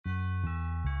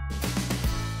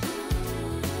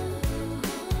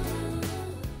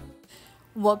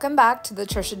Welcome back to the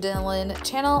Trisha DaLynn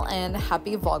channel and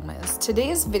happy Vlogmas.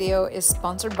 Today's video is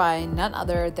sponsored by none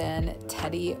other than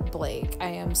Teddy Blake. I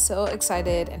am so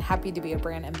excited and happy to be a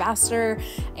brand ambassador,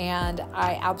 and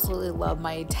I absolutely love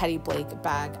my Teddy Blake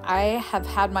bag. I have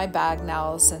had my bag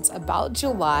now since about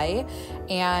July,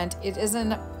 and it is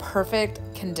in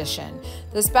perfect condition.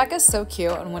 This bag is so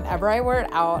cute, and whenever I wear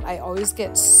it out, I always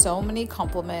get so many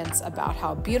compliments about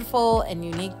how beautiful and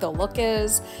unique the look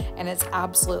is, and it's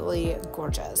absolutely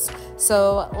gorgeous.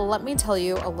 So let me tell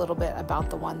you a little bit about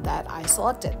the one that I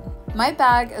selected. My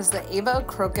bag is the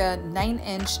𝐦𝐨𝐬𝐿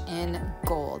 9-inch in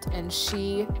gold, and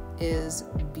she is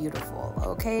beautiful,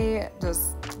 okay?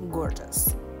 Just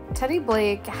gorgeous. Teddy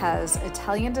Blake has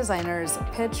Italian designers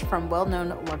pitch from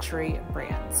well-known luxury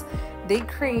brands. They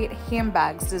create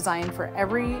handbags designed for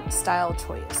every style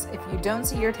choice. If you don't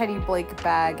see your Teddy Blake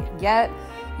bag yet,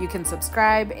 you can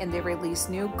subscribe, and they release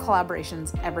new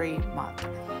collaborations every month.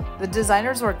 The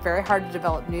designers work very hard to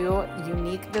develop new,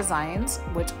 unique designs,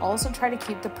 which also try to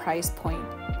keep the price point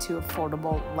to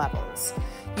affordable levels.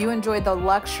 You enjoy the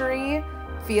luxury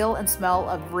feel and smell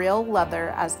of real leather,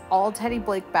 as all Teddy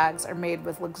Blake bags are made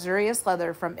with luxurious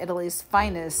leather from Italy's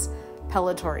finest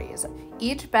pelletries.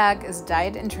 Each bag is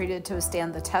dyed and treated to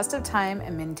withstand the test of time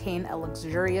and maintain a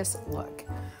luxurious look.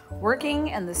 Working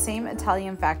in the same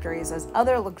Italian factories as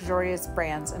other luxurious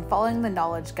brands and following the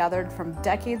knowledge gathered from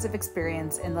decades of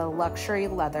experience in the luxury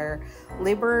leather,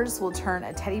 laborers will turn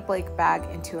a Teddy Blake bag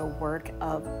into a work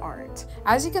of art.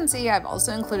 As you can see, I've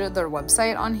also included their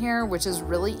website on here, which is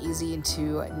really easy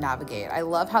to navigate. I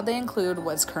love how they include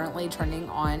what's currently trending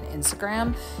on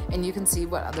Instagram, and you can see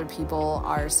what other people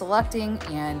are selecting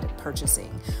and purchasing.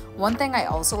 One thing I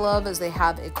also love is they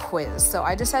have a quiz. So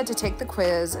I decided to take the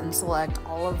quiz and select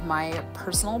all of my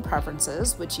personal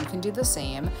preferences, which you can do the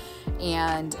same.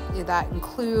 And that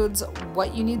includes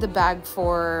what you need the bag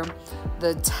for,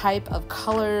 the type of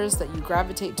colors that you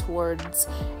gravitate towards,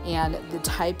 and the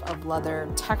type of leather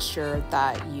texture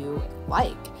that you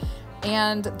like.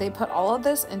 And they put all of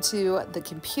this into the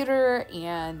computer,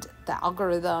 and the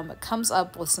algorithm comes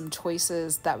up with some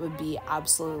choices that would be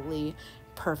absolutely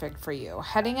perfect for you.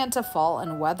 Heading into fall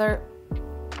and weather,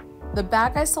 the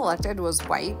bag I selected was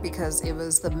white because it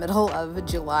was the middle of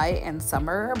July and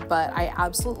summer, but I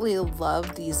absolutely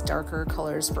love these darker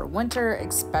colors for winter,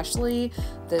 especially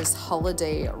this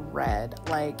holiday red.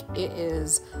 Like, it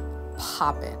is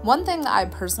poppin'. One thing I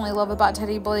personally love about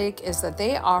Teddy Blake is that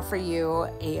they offer you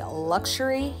a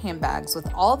luxury handbags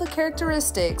with all the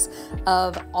characteristics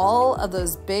of all of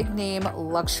those big name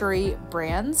luxury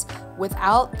brands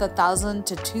without the $1,000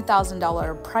 to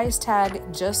 $2,000 price tag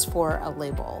just for a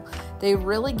label. They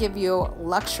really give you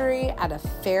luxury at a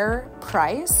fair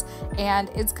price, and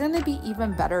it's going to be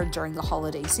even better during the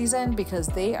holiday season because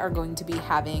they are going to be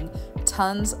having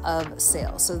tons of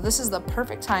sales. So this is the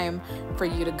perfect time for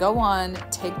you to go on,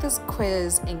 take this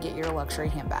quiz, and get your luxury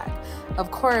handbag. Of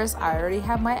course, I already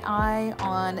have my eye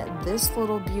on this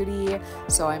little beauty,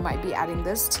 so I might be adding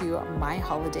this to my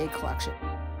holiday collection.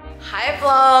 Hi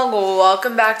vlog,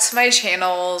 welcome back to my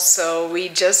channel. So we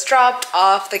just dropped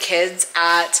off the kids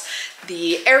at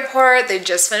the airport. They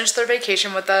just finished their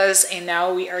vacation with us, and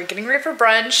now we are getting ready for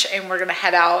brunch, and we're gonna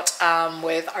head out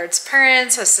with Art's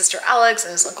parents, his sister Alex,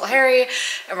 and his uncle Harry,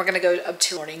 and we're gonna go up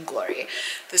to Morning Glory.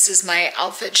 This is my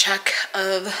outfit check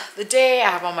of the day. I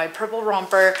have on my purple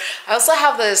romper. I also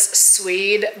have this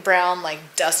suede brown like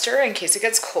duster in case it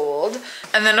gets cold.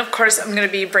 And then of course I'm gonna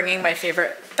be bringing my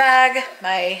favorite bag,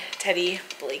 my Teddy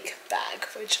Blake bag,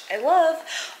 which I love.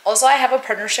 Also, I have a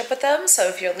partnership with them, so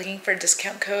if you're looking for a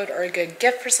discount code or a good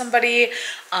gift for somebody,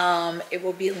 it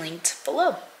will be linked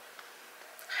below.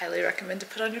 Highly recommend to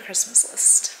put on your Christmas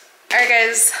list. All right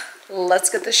guys, let's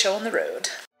get the show on the road.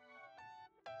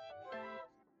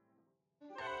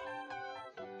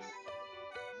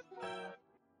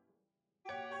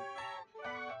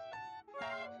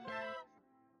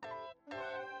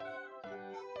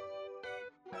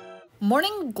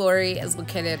 Morning Glory is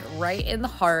located right in the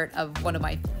heart of one of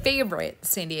my favorite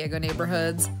San Diego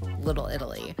neighborhoods, Little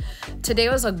Italy. Today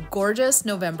was a gorgeous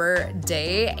November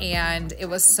day, and it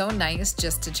was so nice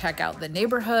just to check out the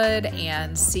neighborhood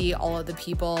and see all of the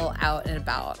people out and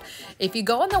about. If you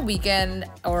go on the weekend,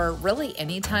 or really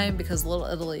anytime, because Little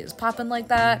Italy is popping like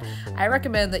that, I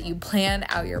recommend that you plan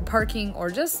out your parking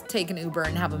or just take an Uber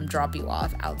and have them drop you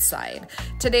off outside.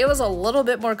 Today was a little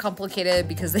bit more complicated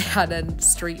because they had a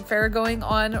street fair going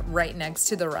on right next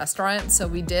to the restaurant, so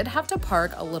we did have to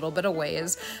park a little bit of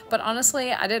ways, but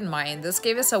honestly, I didn't mind, this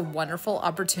gave us a wonderful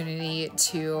opportunity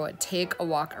to take a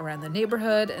walk around the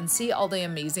neighborhood and see all the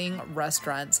amazing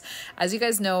restaurants. As you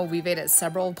guys know, we've ate at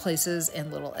several places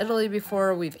in Little Italy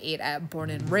before. We've ate at Born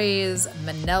and Raised,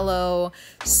 Manello,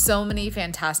 so many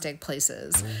fantastic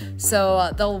places.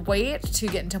 So the wait to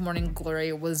get into Morning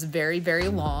Glory was very, very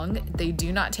long. They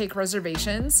do not take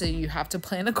reservations, so you have to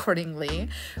plan accordingly.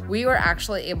 We were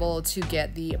actually able to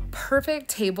get the perfect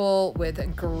table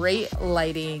with great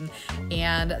lighting,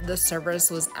 and the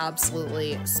service was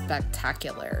absolutely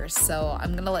spectacular. So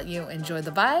I'm gonna let you enjoy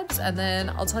the vibes, and then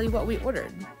I'll tell you what we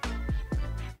ordered.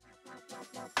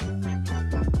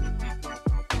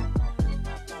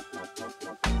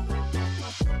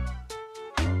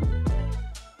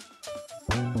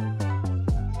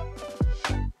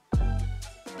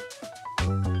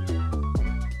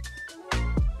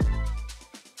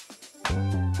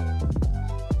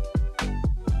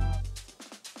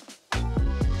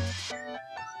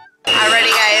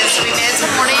 Alrighty guys, we made it to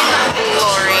Morning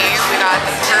Glory. We got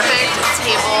the perfect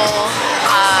table,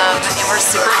 and we're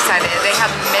super excited. They have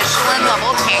Michelin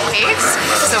level pancakes,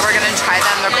 so we're gonna try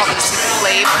them. They're called the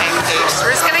souffle pancakes.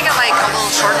 We're just gonna get like a little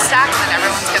short stack, and then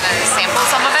everyone's gonna sample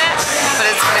some of it, but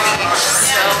it's gonna be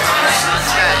so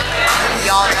good.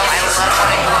 Y'all know I love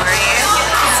Morning Glory,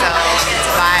 so it's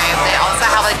a vibe. They also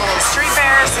have like a little street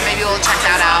fair, so maybe we'll check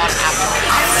that out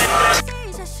afterwards.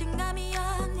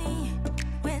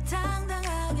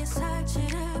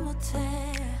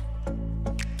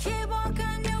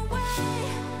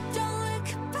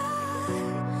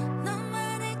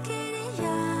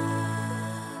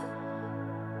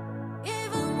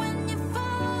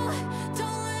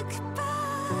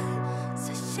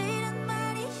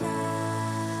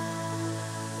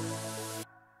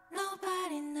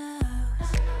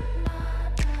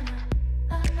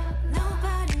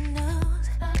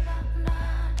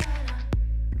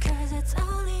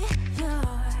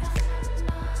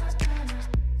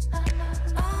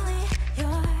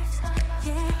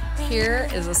 Here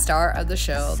is a star of the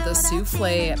show, the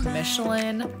souffle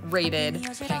Michelin rated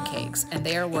pancakes, and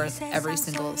they are worth every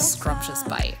single scrumptious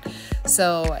bite.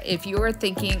 So if you are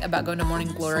thinking about going to Morning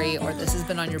Glory, or this has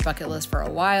been on your bucket list for a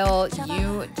while,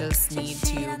 you just need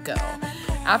to go.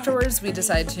 Afterwards, we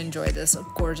decided to enjoy this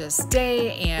gorgeous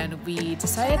day, and we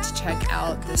decided to check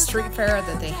out the street fair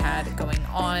that they had going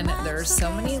on. There are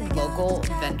so many local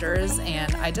vendors,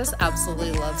 and I just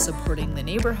absolutely love supporting the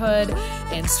neighborhood,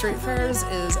 and street fairs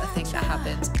is a thing that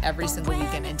happens every single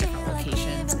weekend in different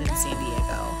locations in San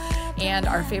Diego. And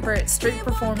our favorite street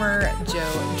performer,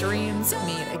 𝐥𝐢𝐤𝐞,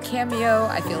 made a cameo.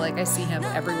 I feel like I see him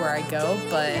everywhere I go,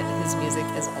 but his music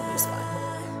is always fun.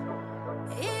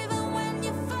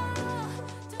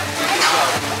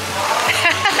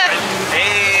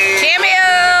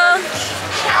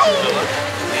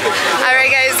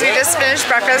 Alright guys, we just finished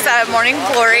breakfast at Morning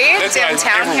Glory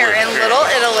downtown here in Little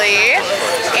Italy,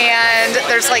 and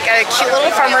there's like a cute little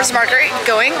farmer's market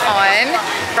going on.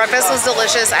 Breakfast was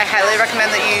delicious. I highly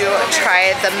recommend that you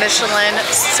try the Michelin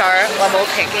star level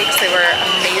pancakes. They were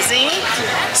amazing.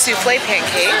 Souffle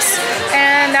pancakes.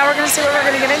 And now we're going to see what we're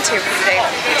going to get into for today.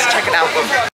 Let's check it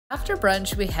out. After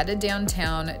brunch, we headed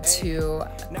downtown to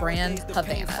Grand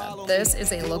Havana. This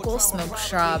is a local smoke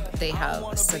shop. They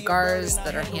have cigars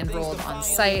that are hand-rolled on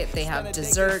site. They have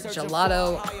dessert,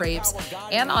 gelato, crepes,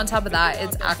 and on top of that,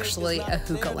 it's actually a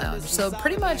hookah lounge. So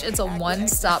pretty much it's a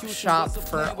one-stop shop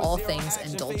for all things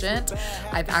indulgent.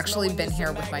 I've actually been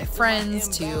here with my friends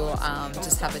to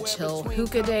just have a chill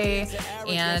hookah day,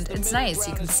 and it's nice.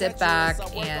 You can sit back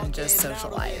and just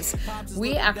socialize.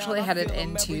 We actually headed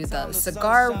into the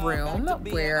cigar room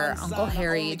where Uncle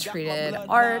Harry treated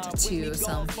Art to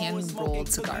some hand-rolled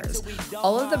cigars.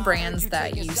 All of the brands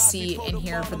that you see in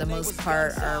here for the most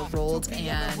part are rolled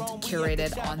and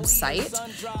curated on site,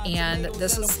 and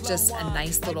this was just a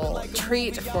nice little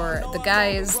treat for the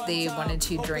guys. They wanted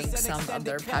to drink some of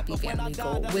their Pappy Van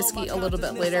Winkle whiskey a little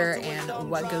bit later, and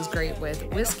what goes great with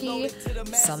whiskey?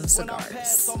 Some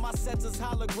cigars.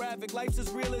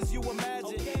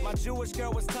 My Jewish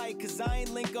girl was tight, cause I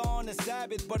ain't link on the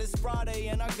Sabbath, but it's Friday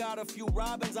and I got a few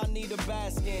robins I need a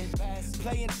bask in.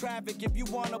 Playing traffic, if you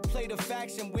wanna play the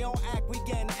faction, we don't act, we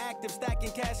getting active,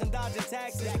 stacking cash and dodging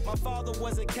taxes. My father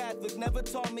was a Catholic, never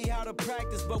taught me how to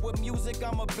practice, but with music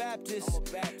I'm a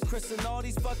Baptist. Chris and all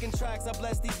these fucking tracks I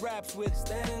bless these raps with.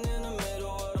 Standing in the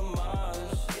middle of the marsh,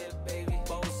 yeah, baby.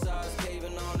 Both sides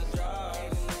caving on the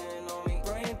drive, on me.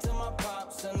 Praying to my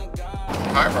pops and the guy.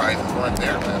 High rises weren't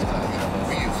there last time, you know,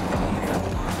 we used to go here.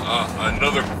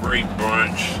 Another great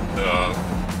brunch, the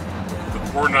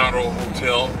Coronado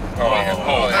Hotel. Oh, yeah.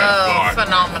 Oh my God.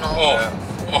 Phenomenal.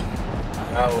 Oh,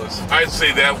 that was, I'd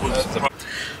say that was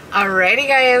Alrighty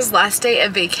guys, last day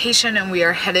of vacation and we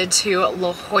are headed to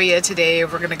La Jolla today.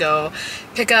 We're gonna go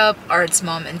pick up Art's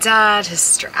mom and dad, his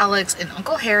sister Alex, and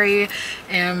Uncle Harry,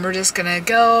 and we're just gonna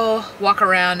go walk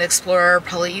around, explore,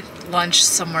 probably eat lunch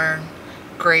somewhere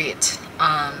great.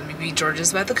 Maybe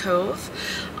George's by the Cove.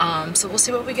 So we'll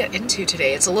see what we get into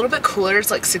today. It's a little bit cooler,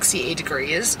 it's like 68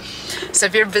 degrees. So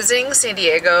if you're visiting San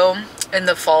Diego in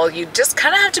the fall, you just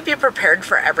kind of have to be prepared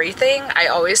for everything. I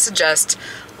always suggest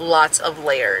lots of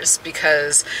layers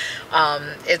because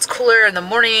it's cooler in the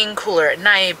morning, cooler at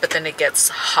night, but then it gets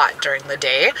hot during the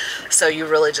day. So you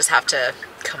really just have to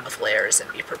come with layers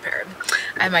and be prepared.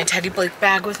 I have my Teddy Blake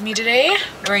bag with me today,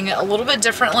 wearing it a little bit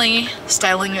differently,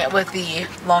 styling it with the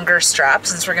longer strap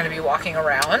since we're going to be walking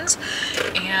around,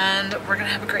 and we're going to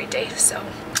have a great day. So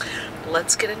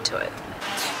let's get into it.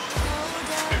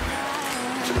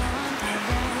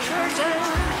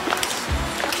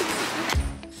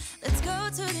 Let's go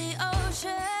to the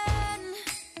ocean.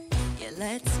 Yeah,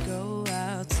 let's go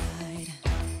outside.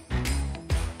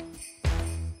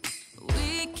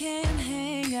 We can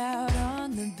hang out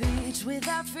on the beach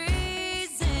without freezing.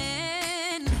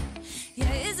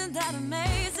 Yeah, isn't that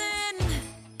amazing?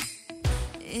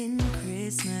 In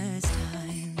Christmas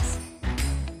times,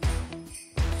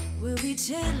 we'll be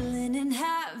chilling and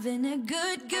having a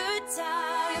good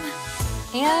time.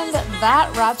 And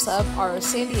that wraps up our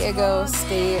San Diego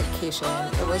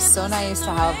staycation. It was so nice to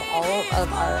have all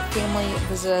of our family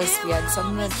visit us. We had so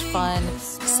much fun,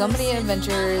 so many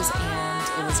adventures, and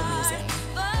it was amazing.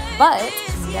 But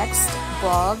next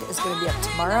vlog is going to be up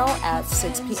tomorrow at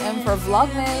 6 p.m. for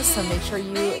Vlogmas, so make sure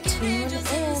you tune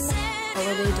in.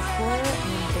 Holiday decor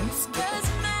and Thanksgiving.